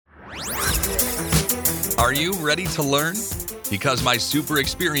Are you ready to learn? Because my super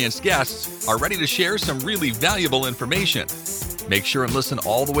experienced guests are ready to share some really valuable information. Make sure and listen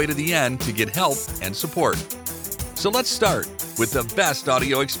all the way to the end to get help and support. So let's start with the best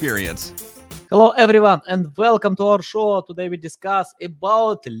audio experience. Hello everyone and welcome to our show. Today we discuss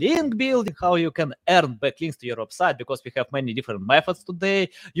about link building, how you can earn backlinks to your website, because we have many different methods today.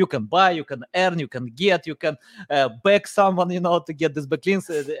 You can buy, you can earn, you can get, you can back someone, to get these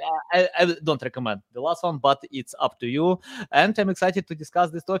backlinks. I don't recommend the last one, but it's up to you. And I'm excited to discuss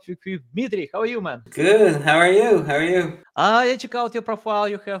this topic with Dmitry. How are you, man? Good. How are you? I check out your profile.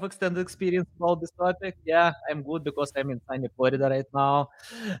 You have extended experience about this topic. Yeah, I'm good because I'm in sunny Florida right now.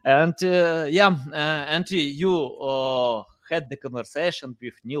 And you had the conversation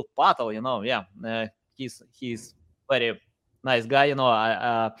with Neil Patel. He's very nice guy.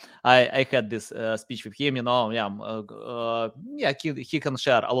 I had this speech with him. He can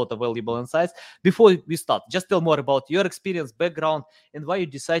share a lot of valuable insights. Before we start, just tell more about your experience, background, and why you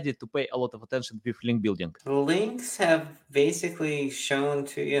decided to pay a lot of attention with link building. Links have basically shown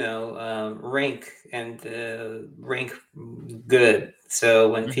to rank and rank good.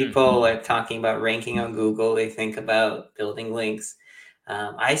 So when people are talking about ranking on Google, they think about building links.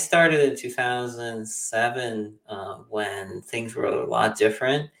 I started in 2007 when things were a lot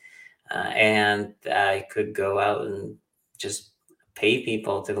different, and I could go out and just pay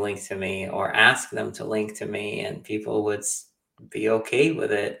people to link to me or ask them to link to me, and people would be okay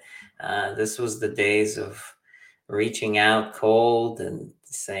with it. This was the days of reaching out cold and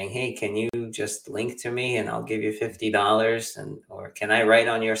saying, hey, can you just link to me and I'll give you $50, or can I write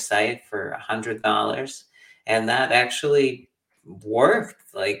on your site for $100? And that actually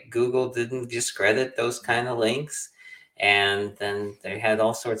worked. Like, Google didn't discredit those kind of links. And then they had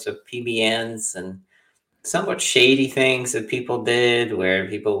all sorts of PBNs and somewhat shady things that people did, where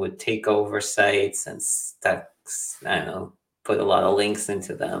people would take over sites and put a lot of links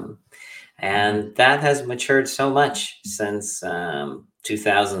into them. And that has matured so much since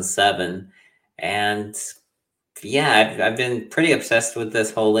 2007. And yeah, I've been pretty obsessed with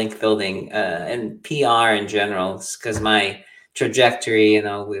this whole link building and PR in general, because my trajectory,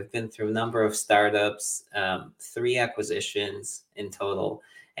 we've been through a number of startups, 3 acquisitions in total,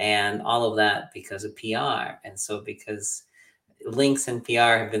 and all of that because of PR. And so because links and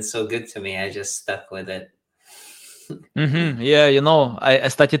PR have been so good to me, I just stuck with it. Yeah, I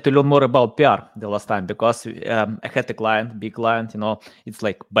started to learn more about PR the last time because I had a big client, it's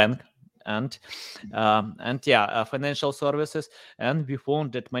like bank and financial services, and we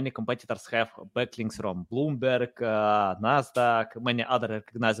found that many competitors have backlinks from Bloomberg, Nasdaq, many other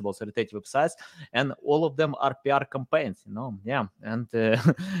recognizable authoritative websites, and all of them are PR campaigns, and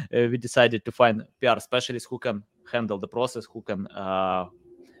we decided to find PR specialists who can handle the process, who can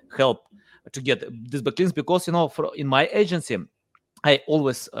help to get these backlinks, because in my agency I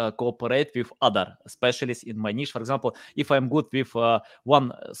always cooperate with other specialists in my niche. For example, if I'm good with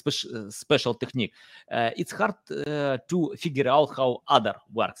one special technique, it's hard to figure out how other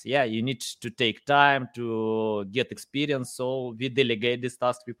works. Yeah, you need to take time to get experience. So we delegate this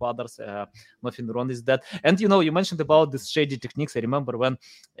task with others. Nothing wrong with that. And you mentioned about these shady techniques. I remember when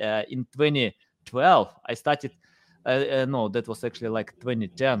in 2012 I started. No, that was actually like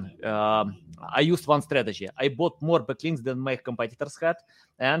 2010. I used one strategy. I bought more backlinks than my competitors had,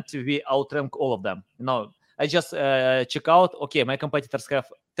 and we outrank all of them. I just check out, okay, my competitors have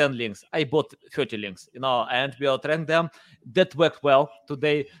 10 links. I bought 30 links, and we outrank them. That worked well.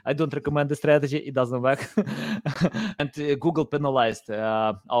 Today, I don't recommend the strategy. It doesn't work. And Google penalized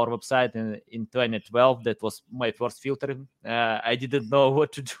our website in 2012. That was my first filter. I didn't know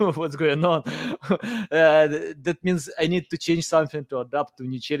what to do, what's going on. That means I need to change something to adapt to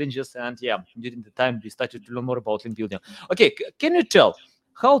new challenges. And during the time, we started to learn more about link building. Okay, can you tell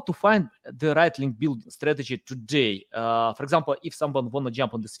how to find the right link building strategy today? For example, if someone want to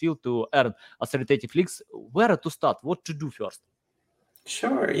jump on this field to earn authoritative links, where to start? What to do first?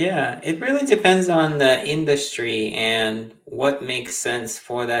 Sure, yeah. It really depends on the industry and what makes sense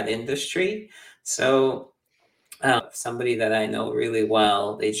for that industry. So somebody that I know really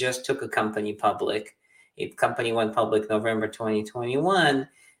well, they just took a company public. A company went public November 2021.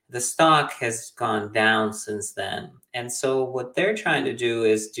 The stock has gone down since then. And so what they're trying to do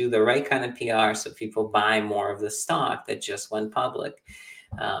is do the right kind of PR so people buy more of the stock that just went public.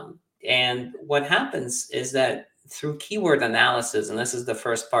 And what happens is that through keyword analysis, and this is the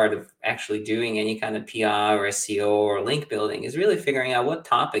first part of actually doing any kind of PR or SEO or link building, is really figuring out what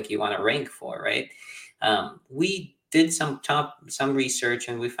topic you want to rank for, right? We did some research,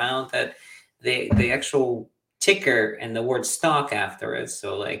 and we found that the actual ticker and the word stock after it.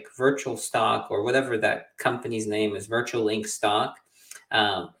 So like virtual stock or whatever that company's name is, Virtual Link Stock.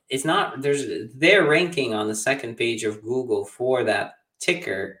 It's not, they're ranking on the second page of Google for that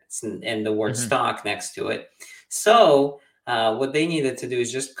ticker and the word stock next to it. So what they needed to do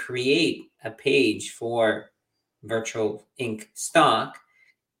is just create a page for Virtual Ink Stock,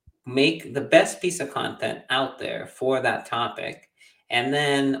 make the best piece of content out there for that topic, and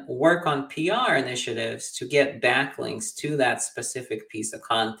then work on PR initiatives to get backlinks to that specific piece of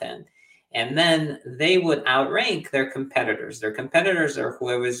content. And then they would outrank their competitors. Their competitors are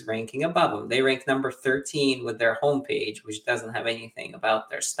whoever's ranking above them. They rank number 13 with their homepage, which doesn't have anything about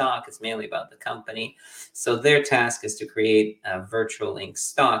their stock. It's mainly about the company. So their task is to create a Virtual Ink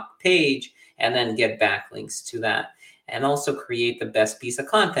Stock page and then get backlinks to that, and also create the best piece of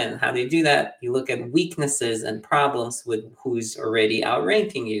content. How do you do that? You look at weaknesses and problems with who's already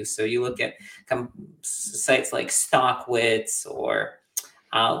outranking you. So you look at sites like StockWits or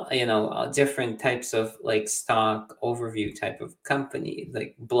different types of like stock overview type of company,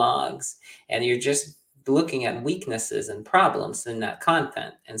 like blogs, and you're just looking at weaknesses and problems in that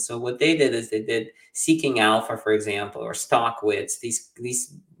content. And so what they did is they did Seeking Alpha, for example, or StockWits,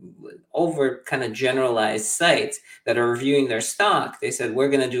 these over kind of generalized sites that are reviewing their stock. They said, we're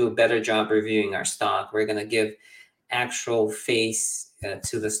going to do a better job reviewing our stock. We're going to give actual face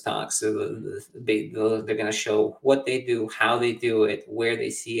to the stock. So they're going to show what they do, how they do it, where they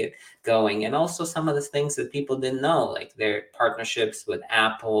see it going, and also some of the things that people didn't know, like their partnerships with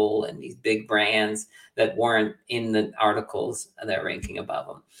Apple and these big brands that weren't in the articles that are ranking above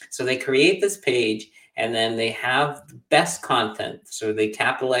them. So they create this page, and then they have the best content. So they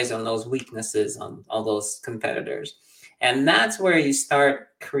capitalize on those weaknesses on all those competitors. And that's where you start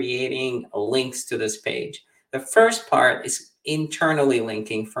creating links to this page. The first part is internally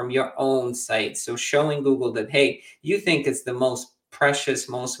linking from your own site. So showing Google that, hey, you think it's the most precious,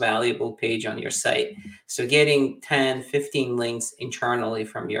 most valuable page on your site. So getting 10, 15 links internally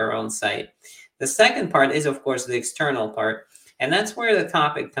from your own site. The second part is, of course, the external part. And that's where the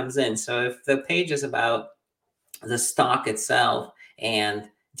topic comes in. So if the page is about the stock itself and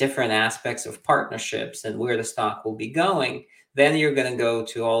different aspects of partnerships and where the stock will be going, then you're going to go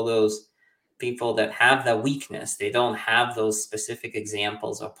to all those people that have the weakness. They don't have those specific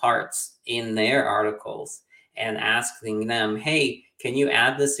examples or parts in their articles, and asking them, hey, can you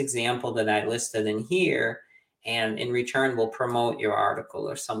add this example that I listed in here? And in return, we'll promote your article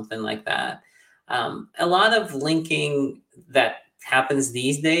or something like that. A lot of linking that happens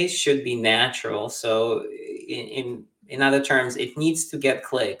these days should be natural. So in other terms, it needs to get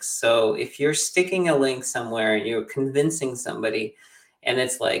clicks. So if you're sticking a link somewhere and you're convincing somebody, and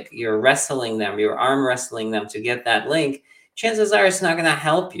it's like you're wrestling them, you're arm wrestling them to get that link, chances are it's not going to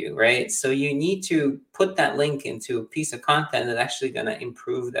help you, right? So you need to put that link into a piece of content that's actually going to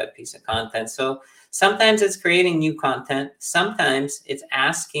improve that piece of content. So sometimes it's creating new content. Sometimes it's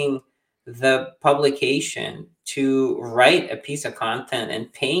asking the publication to write a piece of content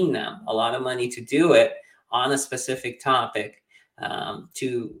and paying them a lot of money to do it on a specific topic. And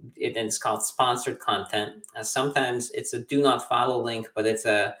it's called sponsored content. Sometimes it's a do not follow link, but it's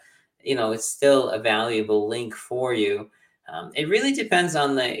it's still a valuable link for you. It really depends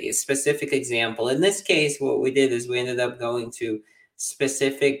on the specific example. In this case, what we did is we ended up going to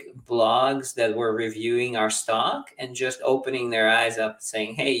specific blogs that were reviewing our stock and just opening their eyes up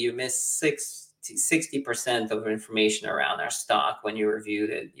saying, hey, you missed 60% of information around our stock when you reviewed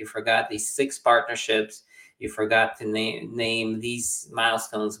it. You forgot these 6 partnerships. You forgot to name these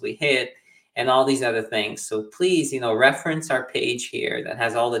milestones we hit and all these other things. So please, reference our page here that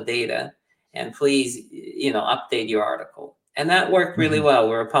has all the data, and please, update your article. And that worked really well.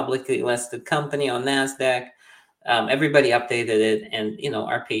 We're a publicly listed company on NASDAQ. Everybody updated it, and,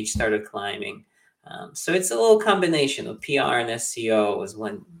 our page started climbing. So it's a little combination of PR and SEO is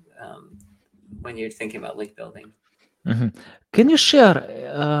when you're thinking about link building. Can you share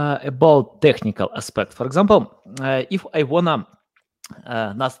about technical aspect? For example, if I wanna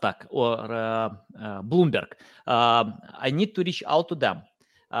Nasdaq or Bloomberg, I need to reach out to them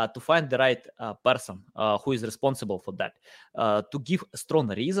to find the right person who is responsible for that, to give a strong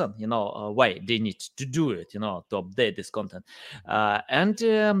reason, why they need to do it, to update this content.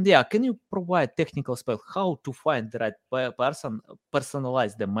 Can you provide technical aspect how to find the right person,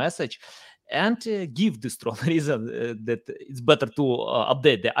 personalize the message, and give the strong reason that it's better to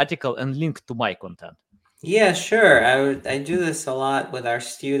update the article and link to my content? Yeah, sure. I do this a lot with our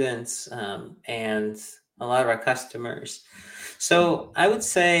students and a lot of our customers. So I would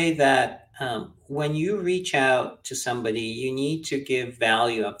say that when you reach out to somebody, you need to give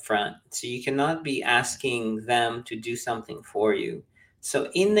value up front. So you cannot be asking them to do something for you. So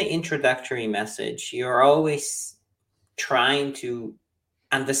in the introductory message, you're always trying to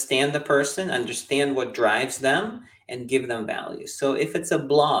understand the person, understand what drives them, and give them value. So if it's a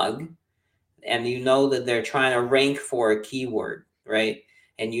blog and you know that they're trying to rank for a keyword, right?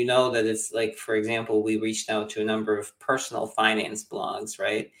 And you know that it's like, for example, we reached out to a number of personal finance blogs,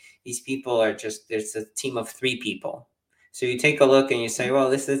 right? These people are just, there's a team of 3 people. So you take a look and you say,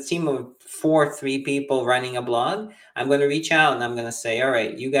 well, this is a team of 3 people running a blog. I'm going to reach out and I'm going to say, all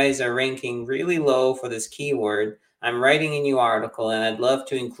right, you guys are ranking really low for this keyword. I'm writing a new article and I'd love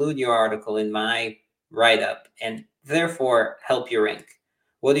to include your article in my write-up and therefore help you rank.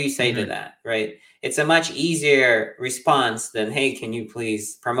 What do you say to that, right? It's a much easier response than, hey, can you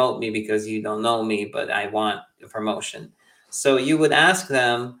please promote me because you don't know me, but I want a promotion. So you would ask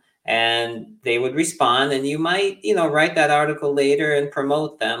them and they would respond and you might, write that article later and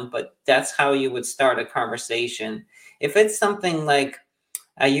promote them, but that's how you would start a conversation. If it's something like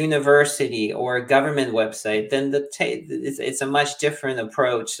a university or a government website, then it's a much different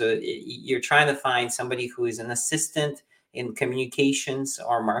approach. So you're trying to find somebody who is an assistant in communications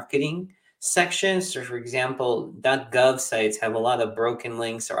or marketing sections. So for example, .gov sites have a lot of broken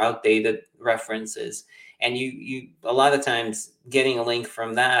links or outdated references. And you a lot of times getting a link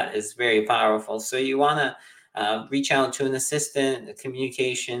from that is very powerful. So you want to reach out to an assistant,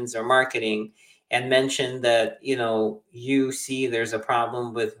 communications or marketing, and mention that, you see there's a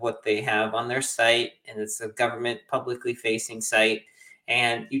problem with what they have on their site and it's a government publicly facing site.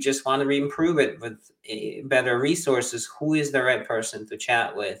 And you just want to improve it with better resources. Who is the right person to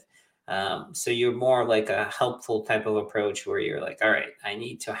chat with? So you're more like a helpful type of approach where you're like, all right, I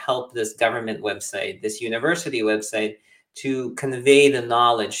need to help this government website, this university website to convey the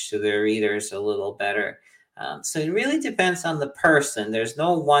knowledge to their readers a little better. So it really depends on the person. There's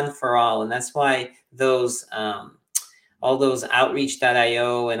no one for all. And that's why those all those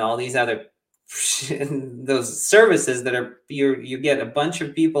outreach.io and all these other those services that are you get a bunch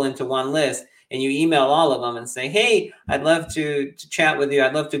of people into one list and you email all of them and say, hey, I'd love to chat with you.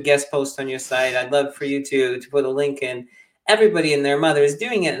 I'd love to guest post on your site. I'd love for you to put a link in. Everybody and their mother is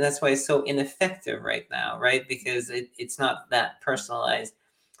doing it. And that's why it's so ineffective right now, right? Because it's not that personalized.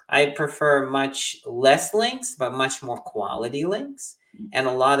 I prefer much less links, but much more quality links. And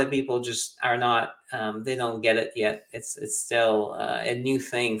a lot of people just are not, they don't get it yet. It's still a new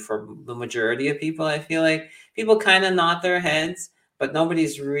thing for the majority of people. I feel like people kind of nod their heads, but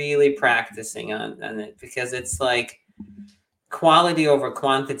nobody's really practicing on it because it's like quality over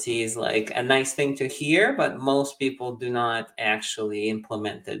quantity is like a nice thing to hear, but most people do not actually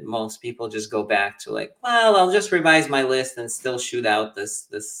implement it. Most people just go back to like, well, I'll just revise my list and still shoot out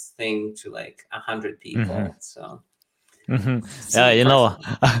this thing to like 100 people. So.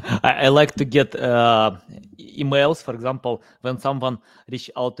 I like to get emails, for example, when someone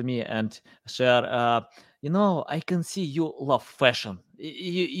reach out to me and share, I can see you love fashion.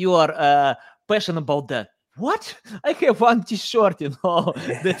 You are passionate about that. What? I have one t-shirt,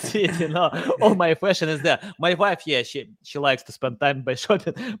 that's it, all my fashion is there. My wife, yeah, she likes to spend time by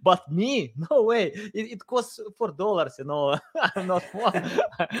shopping, but me, no way. It costs $4, I'm not one.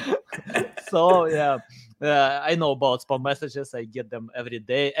 So, yeah. I know about spam messages. I get them every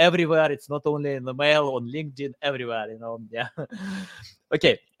day, everywhere. It's not only in the mail, on LinkedIn, everywhere, yeah.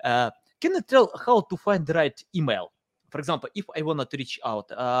 Okay. Can you tell how to find the right email? For example, if I wanted to reach out,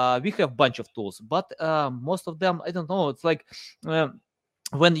 we have a bunch of tools, but most of them, I don't know. It's like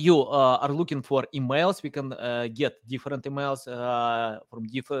when you are looking for emails, we can get different emails from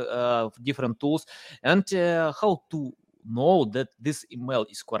different tools. And how to know that this email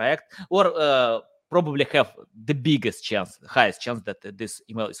is correct, or probably have the highest chance that this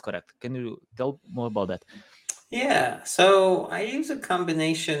email is correct. Can you tell more about that? Yeah, so I use a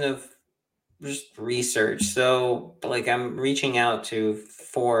combination of just research. So like I'm reaching out to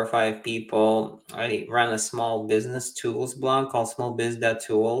 4 or 5 people. I run a small business tools blog called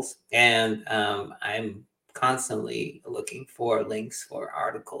smallbiz.tools. And I'm constantly looking for links for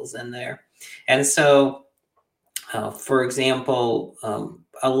articles in there. And so, for example,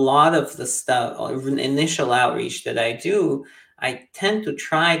 a lot of the stuff, initial outreach that I do, I tend to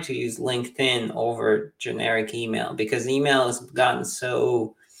try to use LinkedIn over generic email because email has gotten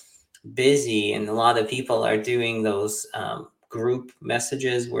so busy and a lot of people are doing those group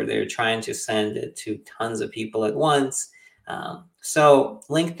messages where they're trying to send it to tons of people at once. So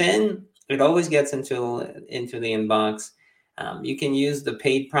LinkedIn, it always gets into the inbox. You can use the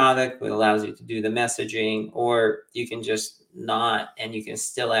paid product, which allows you to do the messaging, or you can just not, and you can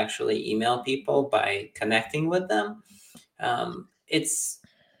still actually email people by connecting with them. It's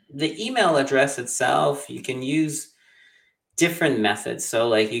the email address itself. You can use different methods. So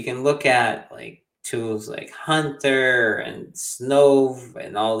like you can look at like tools like Hunter and Snove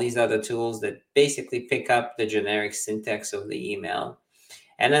and all these other tools that basically pick up the generic syntax of the email.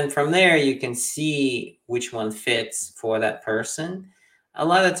 And then from there, you can see which one fits for that person. A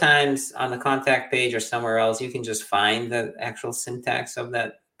lot of times on the contact page or somewhere else, you can just find the actual syntax of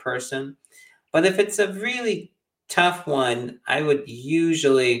that person. But if it's a really tough one, I would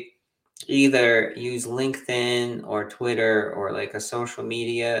usually either use LinkedIn or Twitter or like a social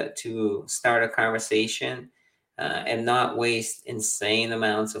media to start a conversation and not waste insane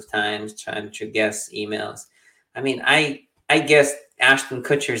amounts of time trying to guess emails. I mean, I guessed Ashton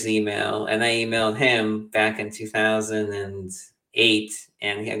Kutcher's email, and I emailed him back in 2008,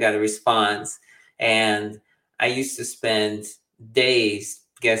 and I got a response. And I used to spend days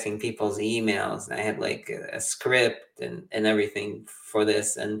guessing people's emails, and I had like a script and everything for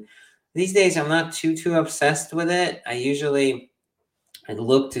this. And these days, I'm not too obsessed with it. I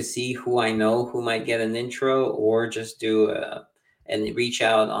look to see who I know who might get an intro, or just do and reach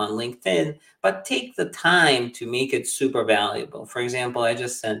out on LinkedIn, but take the time to make it super valuable. For example, I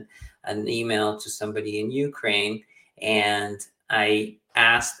just sent an email to somebody in Ukraine, and I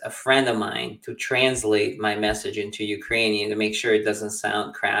asked a friend of mine to translate my message into Ukrainian to make sure it doesn't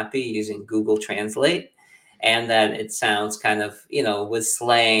sound crappy using Google Translate, and that it sounds kind of, with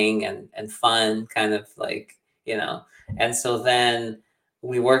slang and fun, kind of like, and so then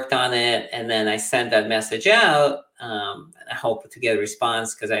we worked on it, and then I sent that message out. I hope to get a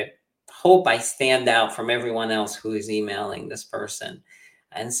response, because I hope I stand out from everyone else who is emailing this person.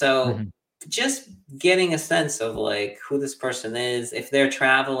 And so just getting a sense of like who this person is, if they're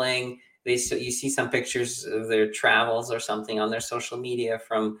traveling, you see some pictures of their travels or something on their social media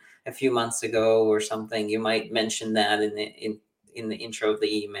from a few months ago or something, you might mention that in the intro of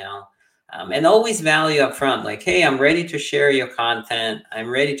the email. And always value up front, like, hey, I'm ready to share your content. I'm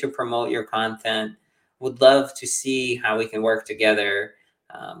ready to promote your content. Would love to see how we can work together.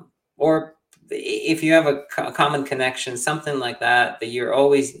 Or if you have a common connection, something like that, that you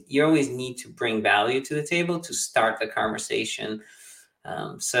always need to bring value to the table to start the conversation.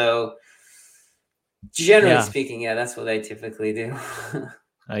 So generally speaking, that's what I typically do.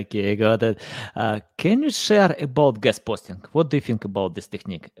 Okay, got it. Can you share about guest posting? What do you think about this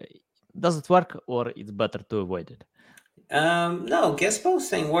technique? Does it work, or it's better to avoid it? No, guest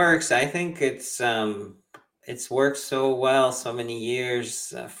posting works. I think it's worked so well so many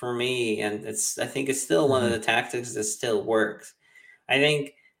years for me, and I think it's still one of the tactics that still works. I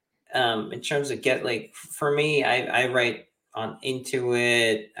think in terms of for me, I write on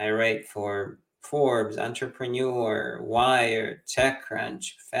Intuit, I write for Forbes, Entrepreneur, Wired,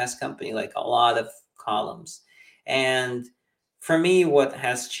 TechCrunch, Fast Company, like a lot of columns. And for me, what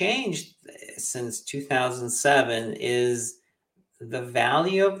has changed since 2007 is the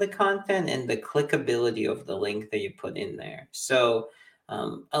value of the content and the clickability of the link that you put in there. So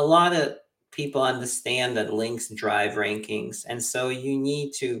a lot of people understand that links drive rankings. And so you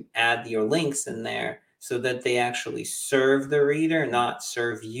need to add your links in there so that they actually serve the reader, not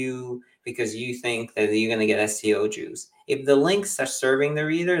serve you because you think that you're going to get SEO juice. If the links are serving the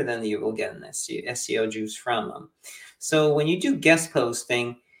reader, then you will get an SEO juice from them. So when you do guest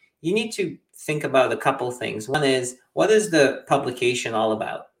posting, you need to think about a couple things. One is, what is the publication all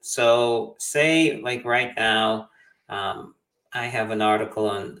about? So say like right now, I have an article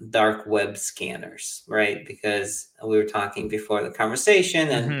on dark web scanners, right? Because we were talking before the conversation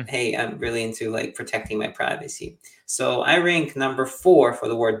and hey, I'm really into like protecting my privacy. So I rank number 4 for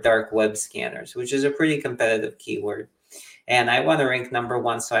the word dark web scanners, which is a pretty competitive keyword. And I want to rank number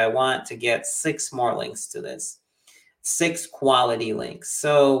 1. So I want to get 6 more links to this, 6 quality links.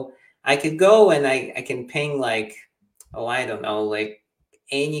 So I could go and I can ping like, I don't know, like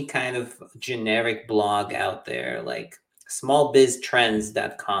any kind of generic blog out there, like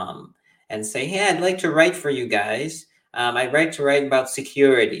smallbiztrends.com, and say, hey, I'd like to write for you guys. I'd like to write about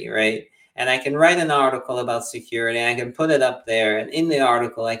security, right? And I can write an article about security, and I can put it up there. And in the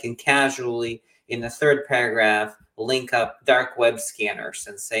article, I can casually, in the 3rd paragraph, link up dark web scanners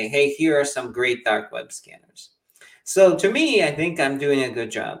and say, hey, here are some great dark web scanners. So to me, I think I'm doing a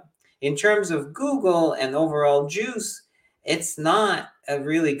good job. In terms of Google and overall juice, it's not a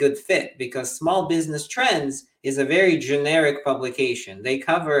really good fit because Small Business Trends is a very generic publication. They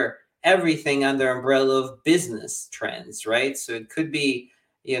cover everything under umbrella of business trends, right? So it could be,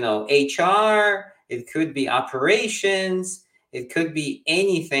 HR, it could be operations, It could be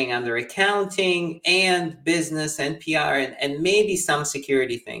anything under accounting and business and PR and maybe some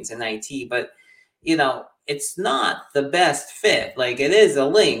security things in IT, but it's not the best fit. Like, it is a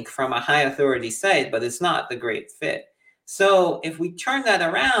link from a high authority site, but it's not the great fit. So if we turn that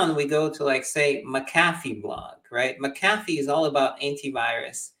around, we go to, like, say, McAfee blog, right? McAfee is all about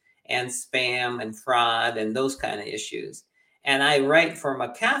antivirus and spam and fraud and those kind of issues. And I write for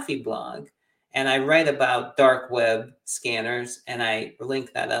McAfee blog, and I write about dark web scanners, and I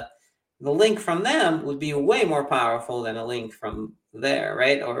link that up. The link from them would be way more powerful than a link from there,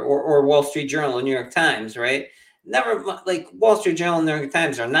 right? Or Wall Street Journal or New York Times, right? Never, like, Wall Street Journal and New York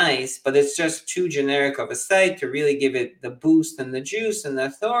Times are nice, but it's just too generic of a site to really give it the boost and the juice and the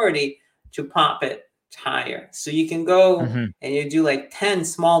authority to pop it higher. So you can go and you do like 10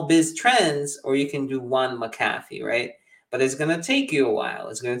 small biz trends, or you can do one McAfee, right? But it's going to take you a while.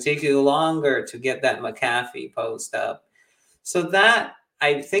 It's going to take you longer to get that McAfee post up. So that,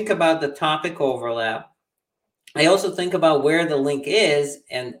 I think about the topic overlap. I also think about where the link is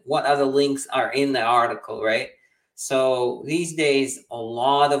and what other links are in the article, right? So these days, a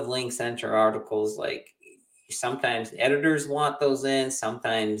lot of links enter articles. Like, sometimes editors want those in,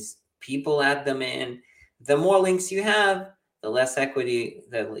 sometimes people add them in. The more links you have, the less equity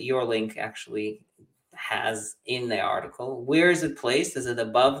that your link actually has in the article. Where is it placed? Is it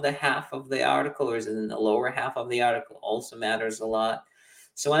above the half of the article, or is it in the lower half of the article? Also matters a lot.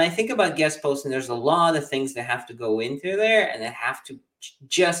 So when I think about guest posting, there's a lot of things that have to go into there, and they have to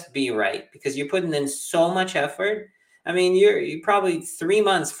just be right, because you're putting in so much effort. I mean, you're probably 3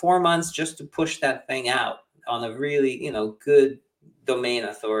 months, 4 months just to push that thing out on a really, good domain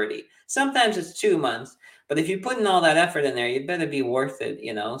authority. Sometimes it's 2 months, but if you're putting all that effort in there, you better be worth it,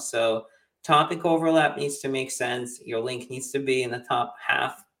 So topic overlap needs to make sense. Your link needs to be in the top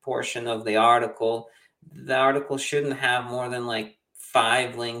half portion of the article. The article shouldn't have more than like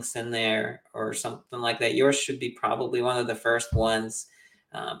 5 links in there or something like that. Yours should be probably one of the first ones.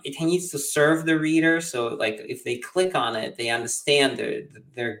 It needs to serve the reader. So, like, if they click on it, they understand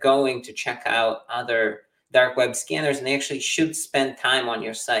they're going to check out other dark web scanners, and they actually should spend time on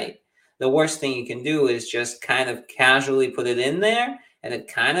your site. The worst thing you can do is just kind of casually put it in there, and it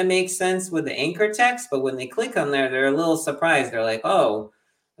kind of makes sense with the anchor text, but when they click on there, they're a little surprised. They're like, oh,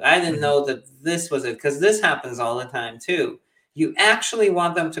 I didn't know that this was it, because this happens all the time too. You actually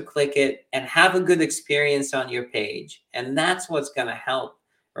want them to click it and have a good experience on your page, and that's what's going to help,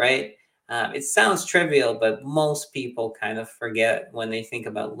 right? It sounds trivial, but most people kind of forget when they think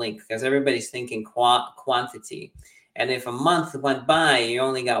about link, because everybody's thinking quantity. And if a month went by, you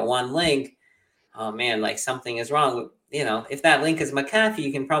only got 1 link, oh man, like, something is wrong. If that link is McAfee,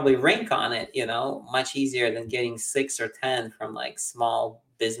 you can probably rank on it, much easier than getting 6 or 10 from like small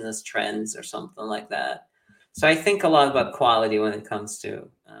business trends or something like that. So I think a lot about quality when it comes to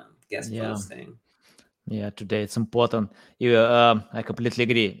guest posting. Yeah, today it's important. I completely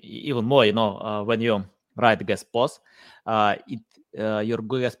agree. Even more, when you write a guest post, your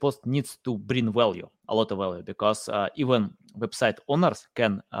guest post needs to bring value, a lot of value, because even website owners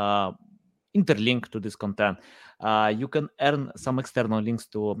can interlink to this content. You can earn some external links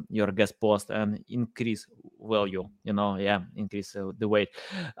to your guest post and increase value, increase the weight.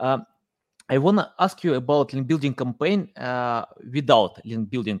 I want to ask you about link building campaign without link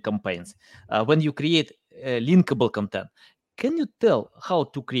building campaigns. When you create linkable content, can you tell how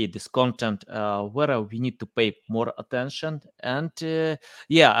to create this content, where we need to pay more attention? And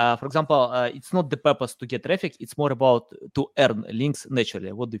for example, it's not the purpose to get traffic, it's more about to earn links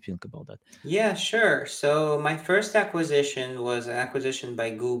naturally. What do you think about that? Yeah, sure. So my first acquisition was an acquisition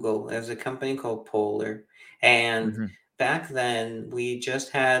by Google. It was a company called Polar. And back then, we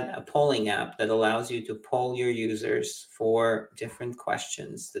just had a polling app that allows you to poll your users for different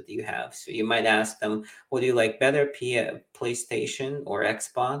questions that you have. So you might ask them, would you like better PlayStation or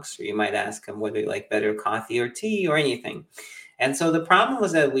Xbox? Or you might ask them, would you like better coffee or tea or anything? And so the problem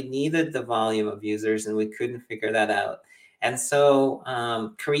was that we needed the volume of users, and we couldn't figure that out. And so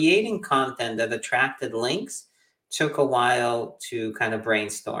creating content that attracted links took a while to kind of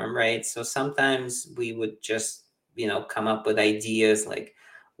brainstorm, right? So sometimes we would just come up with ideas like,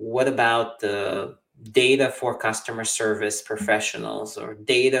 what about the data for customer service professionals or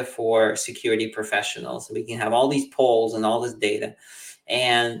data for security professionals? We can have all these polls and all this data.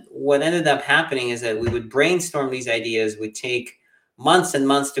 And what ended up happening is that we would brainstorm these ideas. We'd take months and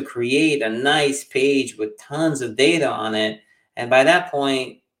months to create a nice page with tons of data on it. And by that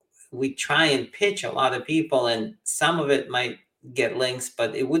point, we try and pitch a lot of people, and some of it might get links,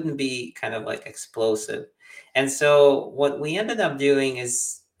 but it wouldn't be kind of like explosive. And so what we ended up doing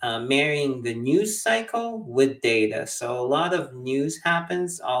is marrying the news cycle with data. So a lot of news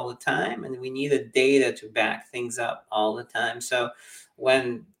happens all the time, and we need a data to back things up all the time. So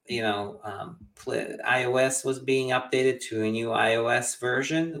when iOS was being updated to a new iOS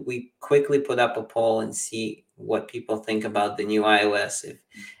version, we quickly put up a poll and see what people think about the new iOS. If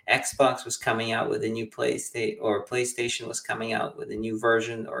Xbox was coming out with a new PlayStation, or PlayStation was coming out with a new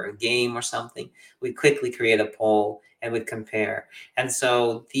version or a game or something, we'd quickly create a poll and would compare. And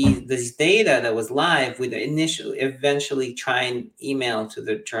so this data that was live, we'd eventually try and email to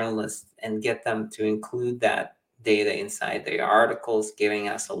the journalists and get them to include that data inside their articles, giving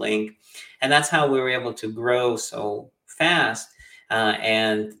us a link. And that's how we were able to grow so fast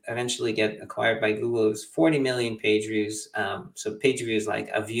and eventually get acquired by Google. It was 40 million page views. So page views like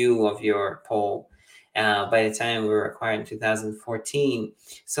a view of your poll by the time we were acquired in 2014.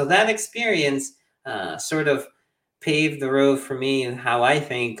 So that experience sort of paved the road for me and how I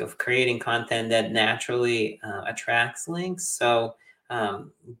think of creating content that naturally attracts links. So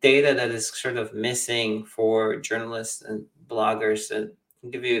data that is sort of missing for journalists and bloggers. And I'll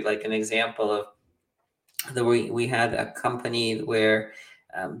give you like an example of we had a company where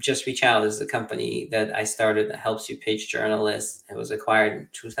Just Reach Out is the company that I started that helps you pitch journalists. It was acquired in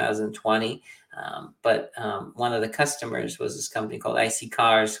 2020. But one of the customers was this company called IC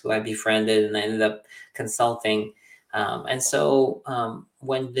Cars, who I befriended, and I ended up consulting. And so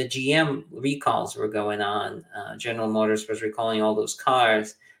when the GM recalls were going on, General Motors was recalling all those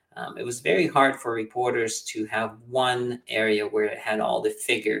cars. It was very hard for reporters to have one area where it had all the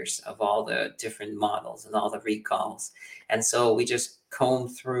figures of all the different models and all the recalls. And so we just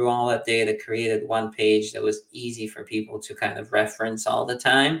combed through all that data, created one page that was easy for people to kind of reference all the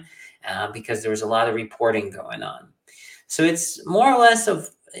time because there was a lot of reporting going on. So it's more or less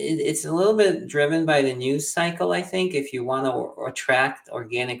it's a little bit driven by the news cycle, I think, if you want to attract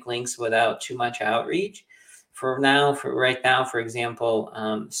organic links without too much outreach. For right now, for example,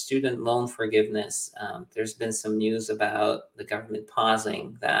 student loan forgiveness, there's been some news about the government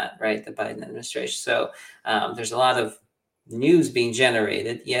pausing that, right, the Biden administration. So there's a lot of news being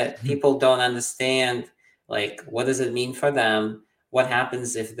generated, yet people don't understand, like, what does it mean for them? What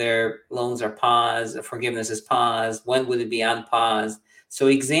happens if their loans are paused, or forgiveness is paused? When would it be unpaused? So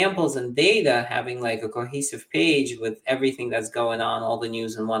examples and data, having like a cohesive page with everything that's going on, all the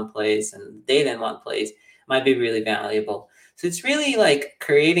news in one place and data in one place, might be really valuable. So it's really like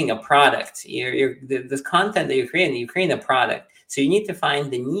creating a product. The content that you're creating a product. So you need to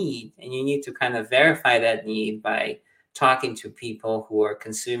find the need, and you need to kind of verify that need by talking to people who are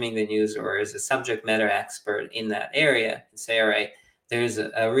consuming the news or as a subject matter expert in that area, and say, all right, there's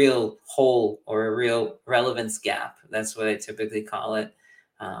a real hole or a real relevance gap. That's what I typically call it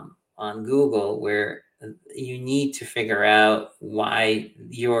on Google, where you need to figure out why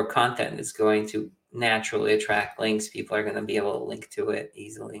your content is going to naturally attract links. People are going to be able to link to it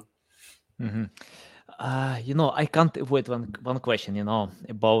easily. Mm-hmm. I can't avoid one question,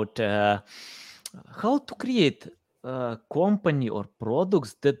 about how to create company or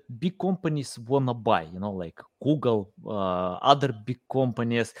products that big companies wanna buy, like Google, other big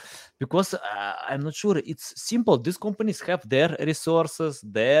companies, because I'm not sure it's simple. These companies have their resources,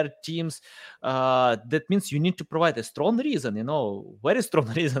 their teams. That means you need to provide a strong reason, very strong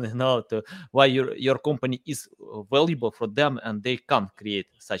reason, to why your company is valuable for them, and they can create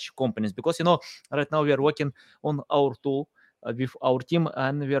such companies. Because right now we are working on our tool with our team,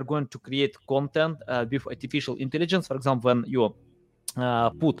 and we are going to create content with artificial intelligence. For example, when you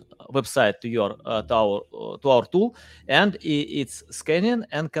put website to our tool, and it's scanning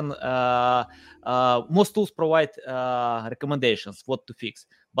and can most tools provide recommendations what to fix,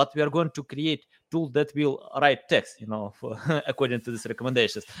 but we are going to create tool that will write text, according to these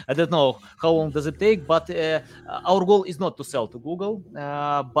recommendations. I don't know how long does it take, but our goal is not to sell to Google,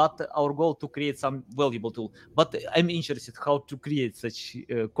 but our goal to create some valuable tool. But I'm interested how to create such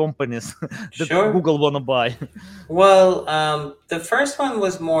companies that Google want to buy. Well, the first one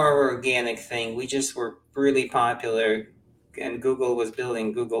was more organic thing. We just were really popular, and Google was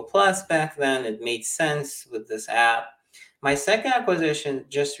building Google Plus back then. It made sense with this app. My second acquisition,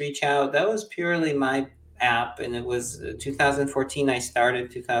 Just Reach Out, that was purely my app, and it was 2014 I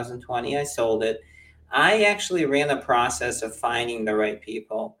started, 2020 I sold it. I actually ran a process of finding the right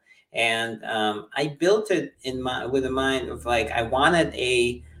people, and I built it with a mind of like, I wanted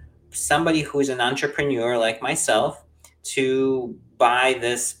somebody who is an entrepreneur like myself to buy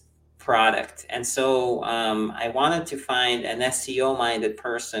this product. And so I wanted to find an SEO minded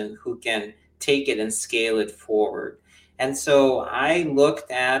person who can take it and scale it forward. And so I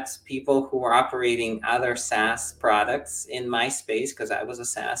looked at people who were operating other SaaS products in my space, because I was a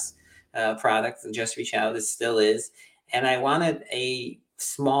SaaS product, and Just Reach Out, it still is. And I wanted a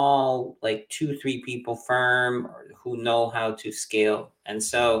small, like 2-3 people firm who know how to scale. And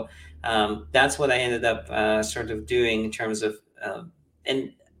so that's what I ended up sort of doing in terms of,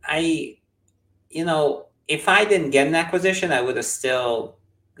 and I, if I didn't get an acquisition, I would have still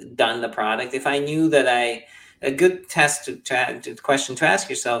done the product. If I knew that a good test to question to ask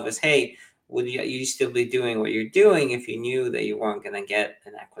yourself is, hey, would you still be doing what you're doing if you knew that you weren't going to get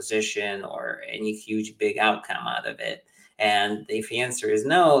an acquisition or any huge big outcome out of it? And if the answer is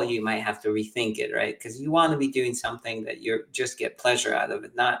no, you might have to rethink it, right? Because you want to be doing something that you just get pleasure out of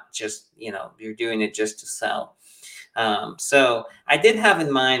it, not just, you're doing it just to sell. So I did have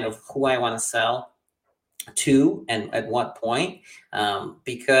in mind of who I want to sell to and at what point,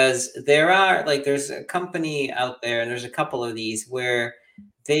 because there's a company out there, and there's a couple of these where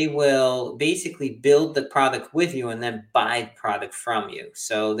they will basically build the product with you and then buy the product from you.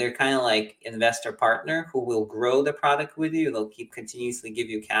 So they're kind of like investor partner who will grow the product with you. They'll keep continuously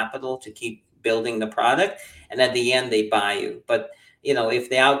give you capital to keep building the product, and at the end they buy you. But if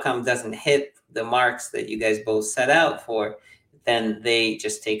the outcome doesn't hit the marks that you guys both set out for, then they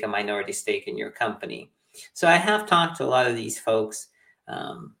just take a minority stake in your company. So I have talked to a lot of these folks.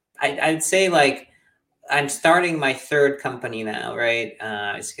 I'd say, like, I'm starting my third company now, right?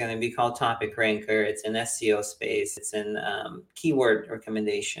 It's going to be called Topic Ranker. It's in SEO space. It's in keyword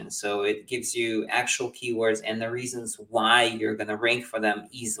recommendation. So it gives you actual keywords and the reasons why you're going to rank for them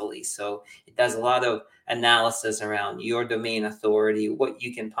easily. So it does a lot of analysis around your domain authority, what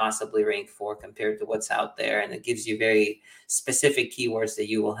you can possibly rank for compared to what's out there. And it gives you very specific keywords that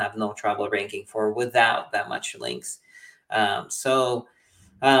you will have no trouble ranking for without that much links.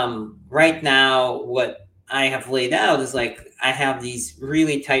 Right now, what I have laid out is, like, I have these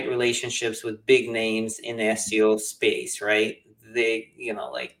really tight relationships with big names in the SEO space, right? They,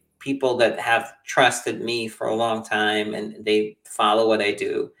 like people that have trusted me for a long time and they follow what I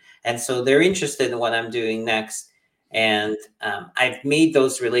do. And so they're interested in what I'm doing next. And I've made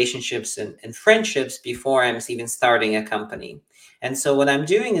those relationships and friendships before I'm even starting a company. And so what I'm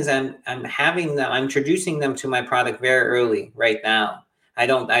doing is I'm introducing them to my product very early right now. I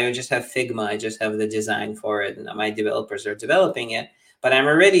don't just have Figma. I just have the design for it, and my developers are developing it. But I'm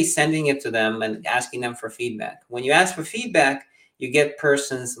already sending it to them and asking them for feedback. When you ask for feedback, you get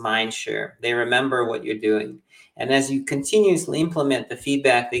person's mind share. They remember what you're doing. And as you continuously implement the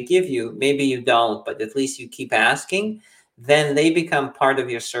feedback they give you, maybe you don't, but at least you keep asking, then they become part of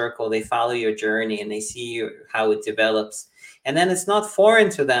your circle. They follow your journey and they see how it develops. And then it's not foreign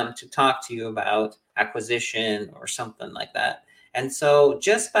to them to talk to you about acquisition or something like that. And so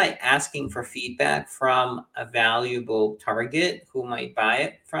just by asking for feedback from a valuable target who might buy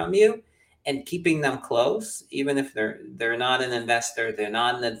it from you and keeping them close, even if they're not an investor, they're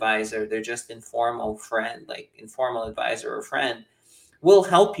not an advisor, they're just informal friend, like informal advisor or friend, will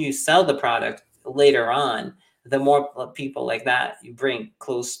help you sell the product later on. The more people like that you bring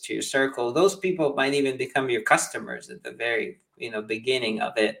close to your circle, those people might even become your customers at the very beginning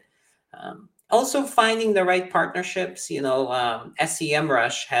of it. Also, finding the right partnerships.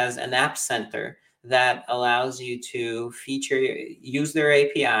 SEMrush has an app center that allows you to use their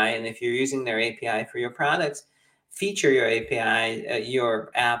API. And if you're using their API for your products, feature your API,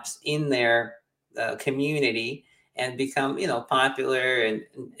 your apps in their community and become, popular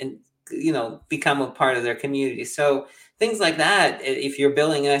and become a part of their community. So things like that, if you're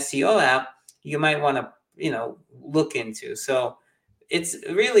building an SEO app, you might want to, look into. So it's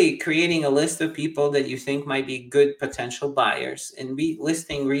really creating a list of people that you think might be good potential buyers and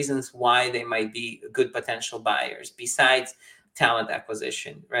listing reasons why they might be good potential buyers besides talent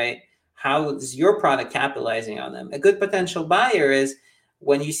acquisition, right? How is your product capitalizing on them? A good potential buyer is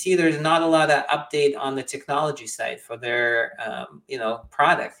when you see there's not a lot of update on the technology side for their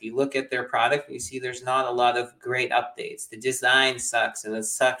product. You look at their product, you see there's not a lot of great updates. The design sucks and it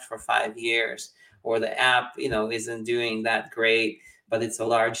sucked for 5 years, or the app isn't doing that great, but it's a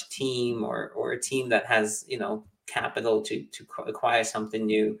large team or a team that has, capital to acquire something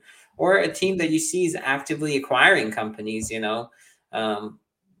new, or a team that you see is actively acquiring companies,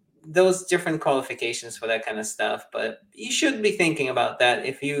 those different qualifications for that kind of stuff. But you should be thinking about that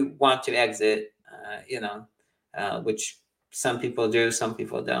if you want to exit, which some people do, some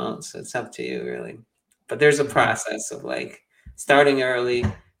people don't. So it's up to you, really. But there's a process of like starting early,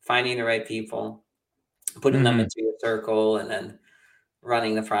 finding the right people, putting them into your circle, and then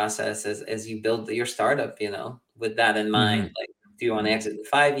running the process as you build your startup, with that in mind. Like, do you want to exit in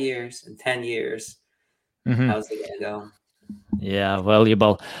 5 years, in 10 years? How's it going to go? Yeah,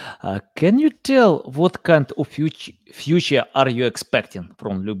 valuable. Can you tell what kind of future are you expecting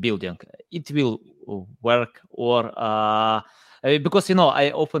from Loop building? It will work, or because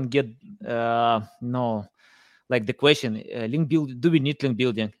I often get no like the question, link build. Do we need link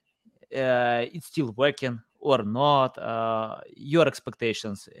building? It's still working or not? Your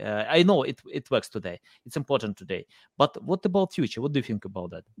expectations. I know it works today. It's important today. But what about future? What do you think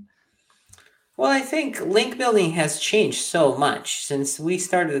about that? Well, I think link building has changed so much since we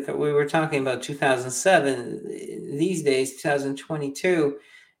started. We were talking about 2007. These days, 2022,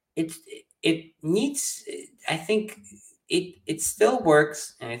 it it needs. I think it still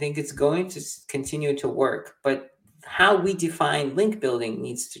works, and I think it's going to continue to work. But how we define link building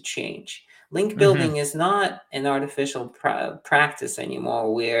needs to change. Link Mm-hmm. building is not an artificial practice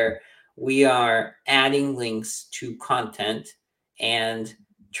anymore, where we are adding links to content and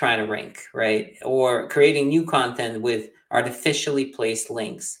trying to rank, right? Or creating new content with artificially placed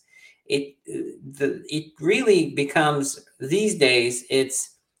links. It really becomes, these days,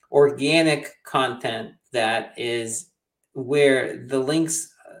 it's organic content that is where the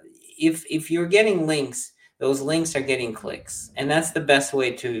links, if you're getting links, those links are getting clicks, and that's the best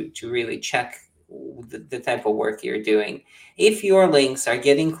way to really check the type of work you're doing. If your links are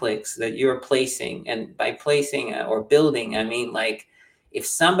getting clicks that you're placing, and by placing or building, I mean, like, if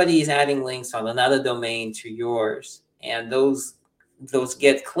somebody is adding links on another domain to yours, and those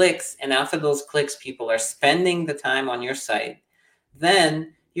get clicks, and after those clicks people are spending the time on your site,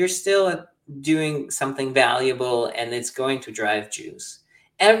 then you're still doing something valuable, and it's going to drive juice.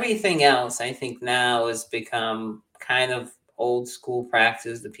 Everything else, I think, now has become kind of old school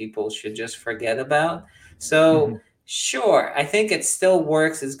practice that people should just forget about. Mm-hmm. So, sure, I think it still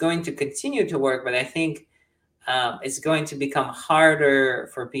works. It's going to continue to work, but I think it's going to become harder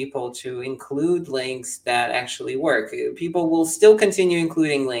for people to include links that actually work. People will still continue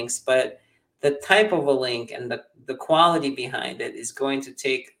including links, but the type of a link and the quality behind it is going to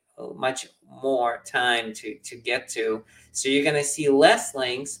take much more time to get to. So you're going to see less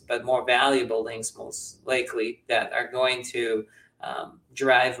links, but more valuable links, most likely, that are going to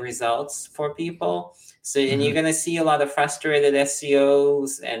drive results for people. So, and you're Mm-hmm. going to see a lot of frustrated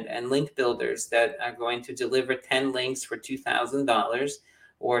SEOs and link builders that are going to deliver 10 links for $2,000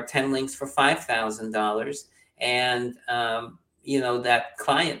 or 10 links for $5,000. And, that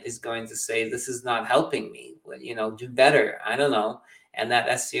client is going to say, this is not helping me, do better. I don't know. And that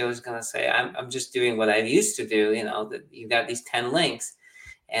SEO is going to say, I'm just doing what I used to do, that you got these 10 links.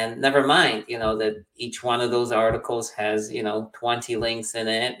 And never mind, that each one of those articles has, 20 links in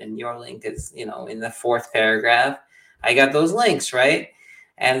it, and your link is, in the fourth paragraph. I got those links, right?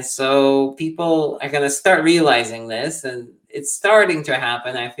 And so people are going to start realizing this, and it's starting to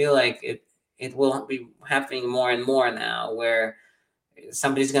happen. I feel like it will be happening more and more now, where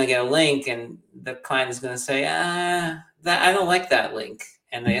somebody's going to get a link and the client is going to say, that I don't like that link.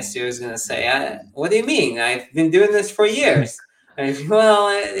 And the SEO is going to say, what do you mean? I've been doing this for years. Well,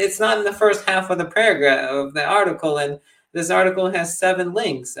 it's not in the first half of the paragraph of the article, and this article has 7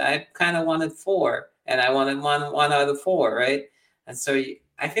 links. I kind of wanted 4, and I wanted one out of 4, right? And so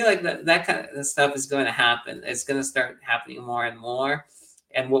I feel like that kind of stuff is going to happen. It's going to start happening more and more.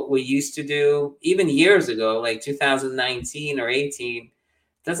 And what we used to do, even years ago, like 2019 or 18,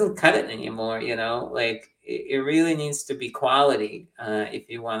 doesn't cut it anymore. Like, it really needs to be quality if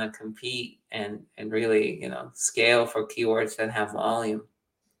you want to compete and really, scale for keywords that have volume.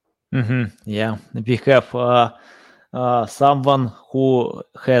 Mm-hmm. Yeah, we have someone who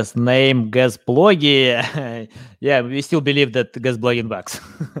has name guest blogging. Yeah, we still believe that guest blogging works.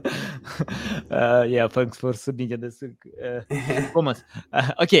 Yeah, thanks for submitting this comments.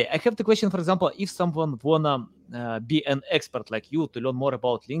 Okay, I have the question. For example, if someone wanna be an expert like you to learn more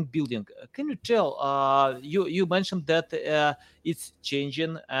about link building, can you tell? You mentioned that it's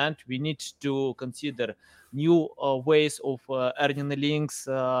changing, and we need to consider new ways of earning links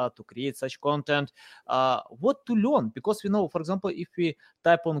to create such content. What to learn? Because we know, for example, if we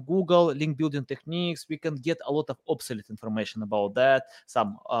type on Google link building techniques, we can get a lot of obsolete information about that,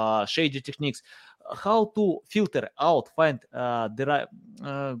 some shady techniques. How to filter out, find the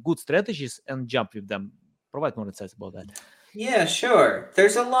right good strategies and jump with them? Provide more insights about that. Yeah, sure.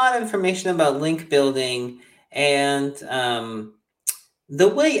 There's a lot of information about link building, and the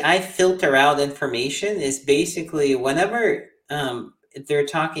way I filter out information is basically whenever they're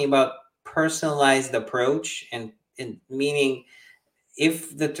talking about personalized approach, and meaning,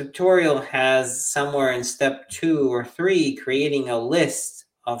 if the tutorial has somewhere in step 2 or 3 creating a list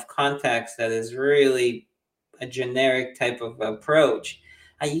of contacts that is really a generic type of approach,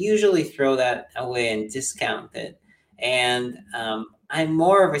 I usually throw that away and discount it. And I'm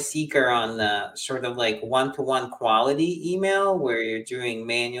more of a seeker on the sort of like one-to-one quality email where you're doing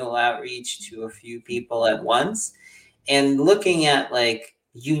manual outreach to a few people at once and looking at like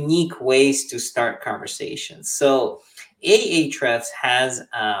unique ways to start conversations. So Ahrefs has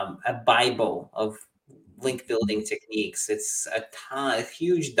a Bible of link building techniques. It's a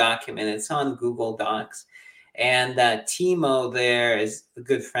huge document. It's on Google Docs. And Timo there is a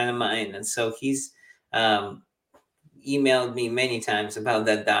good friend of mine. And so he's emailed me many times about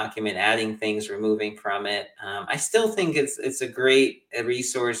that document, adding things, removing from it. I still think it's a great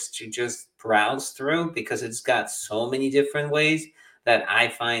resource to just browse through because it's got so many different ways that I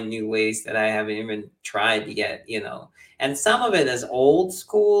find new ways that I haven't even tried yet, and some of it is old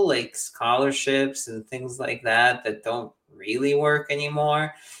school, like scholarships and things like that don't really work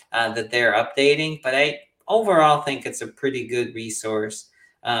anymore, that they're updating. But I overall think it's a pretty good resource.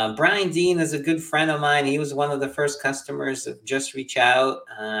 Brian Dean is a good friend of mine. He was one of the first customers of Just Reach Out,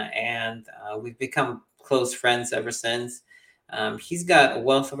 and we've become close friends ever since. He's got a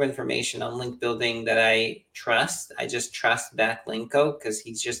wealth of information on link building that I trust. I just trust Backlinko because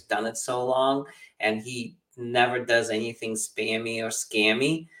he's just done it so long, and he never does anything spammy or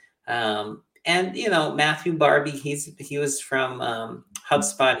scammy. And Matthew Barbie, he was from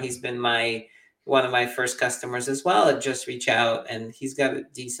HubSpot. He's been one of my first customers as well at Just Reach Out, and he's got a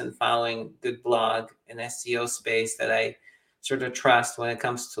decent following, good blog in SEO space that I sort of trust when it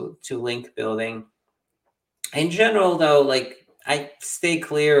comes to link building. In general, though, like I stay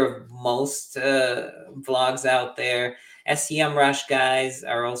clear of most blogs out there. SEMrush guys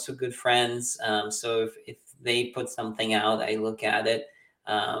are also good friends. So if they put something out, I look at it.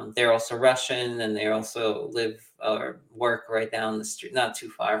 They're also Russian, and they also live or work right down the street, not too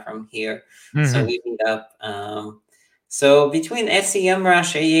far from here. Mm-hmm. So we meet up. So between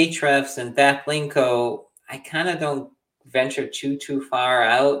SEMrush, Ahrefs, and Backlinko, I kind of don't venture too far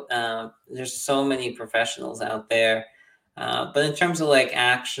out. There's so many professionals out there. But in terms of like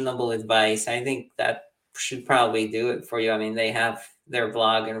actionable advice, I think that should probably do it for you. I mean, they have their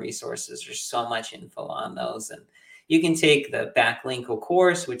blog and resources. There's so much info on those. And you can take the Backlinko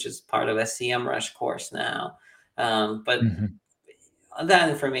course, which is part of a SEMrush course now. But that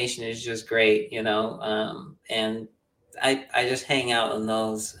information is just great, and I just hang out on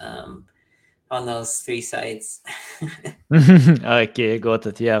those three sites. Okay, got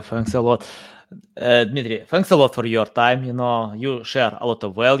it. Yeah, thanks a lot. Dmitry, thanks a lot for your time. You share a lot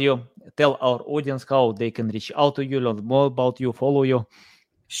of value. Tell our audience how they can reach out to you, learn more about you, follow you.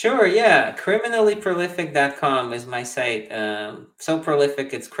 Sure, yeah. Criminallyprolific.com is my site. So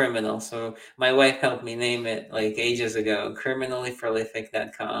prolific, it's criminal. So my wife helped me name it like ages ago,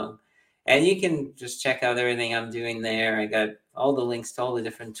 criminallyprolific.com. And you can just check out everything I'm doing there. I got all the links to all the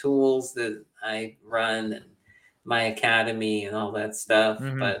different tools that I run and my academy and all that stuff.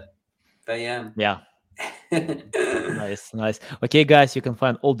 But yeah. Yeah. Nice. Okay, guys, you can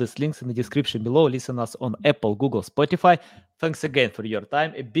find all these links in the description below. Listen us on Apple, Google, Spotify. Thanks again for your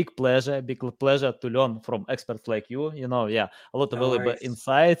time. A big pleasure to learn from experts like you. A lot of valuable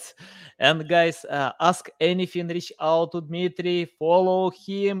insights. And guys, ask anything, reach out to Dmitry, follow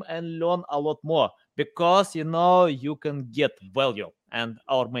him, and learn a lot more because you can get value. And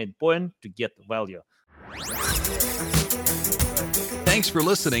our main point to get value. Thanks for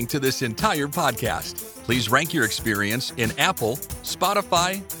listening to this entire podcast. Please rank your experience in Apple,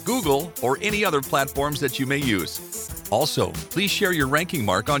 Spotify, Google, or any other platforms that you may use. Also, please share your ranking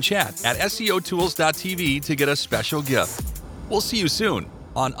mark on chat at SEOtools.tv to get a special gift. We'll see you soon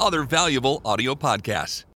on other valuable audio podcasts.